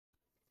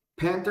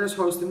Panthers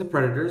hosting the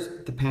Predators.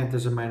 The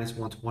Panthers are minus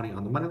 120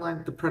 on the money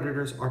line. The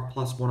Predators are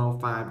plus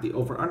 105. The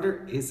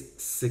over-under is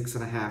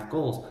 6.5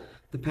 goals.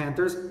 The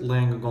Panthers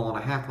laying a goal and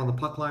a half on the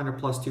puck line are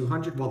plus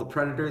 200, while the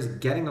Predators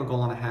getting a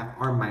goal and a half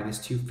are minus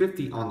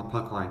 250 on the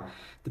puck line.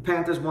 The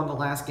Panthers won the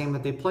last game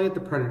that they played. The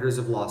Predators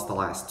have lost the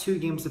last 2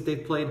 games that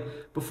they've played.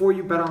 Before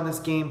you bet on this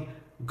game,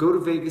 go to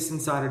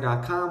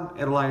vegasinsider.com.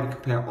 It'll allow you to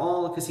compare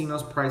all the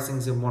casinos'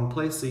 pricings in one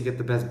place so you get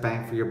the best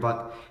bang for your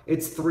buck.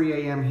 It's 3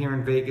 a.m. here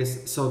in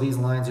Vegas, so these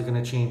lines are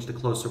going to change the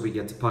closer we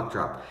get to puck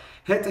drop.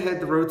 Head-to-head,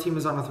 the road team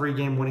is on a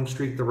 3-game winning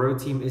streak. The road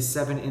team is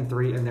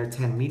 7-3 in their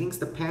 10 meetings.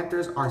 The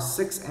Panthers are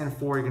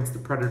 6-4 against the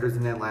Predators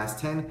in their last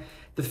 10.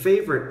 The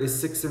favorite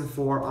is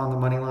 6-4 on the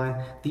money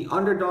line. The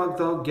underdog,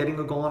 though, getting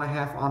a goal and a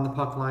half on the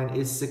puck line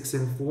is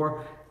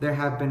 6-4. There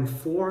have been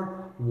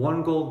 4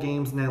 one-goal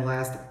games in their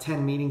last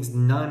 10 meetings,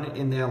 none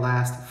in their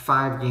last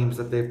 5 games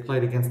that they've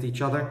played against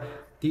each other.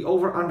 The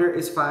over-under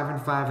is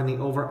 5-5, and the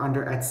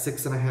over-under at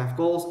 6.5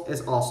 goals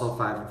is also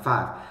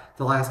 5-5.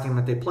 The last game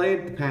that they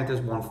played, the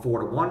Panthers won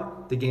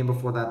 4-1. The game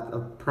before that, the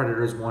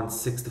Predators won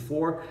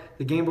 6-4.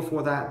 The game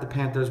before that, the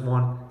Panthers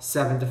won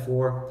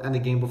 7-4, and the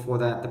game before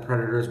that, the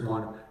Predators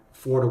won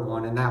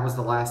 4-1, and that was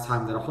the last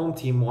time that a home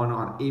team won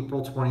on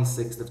April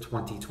 26th of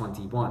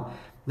 2021.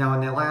 Now,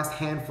 in their last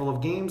handful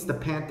of games, the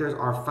Panthers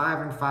are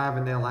 5-5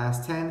 in their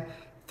last 10.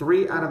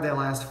 3 out of their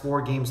last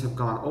 4 games have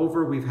gone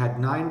over. We've had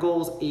 9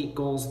 goals, 8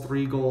 goals,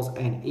 3 goals,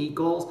 and 8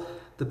 goals.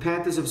 The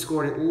Panthers have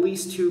scored at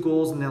least 2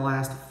 goals in their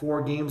last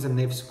 4 games, and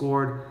they've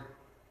scored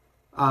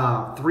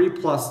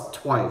 3+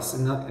 twice,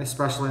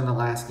 especially in the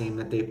last game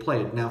that they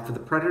played. Now, for the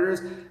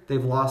Predators,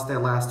 they've lost their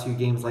last 2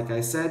 games, like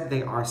I said.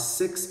 They are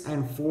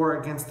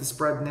 6-4 against the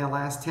spread in their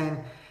last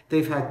 10.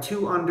 They've had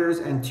 2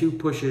 unders and 2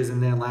 pushes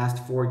in their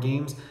last 4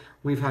 games.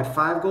 We've had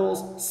 5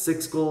 goals,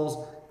 6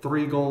 goals,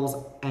 3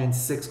 goals, and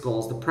 6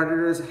 goals. The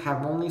Predators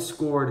have only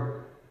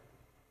scored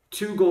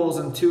 2 goals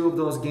in 2 of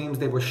those games.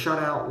 They were shut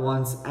out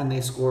once, and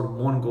they scored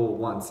 1 goal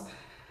once.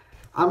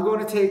 I'm going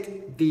to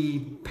take the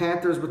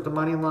Panthers with the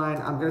money line.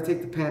 I'm going to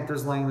take the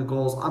Panthers laying the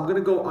goals. I'm going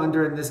to go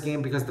under in this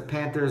game because the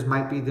Panthers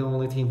might be the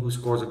only team who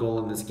scores a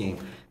goal in this game.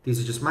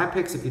 These are just my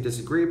picks. If you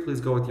disagree,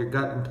 please go with your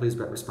gut, and please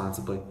bet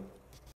responsibly.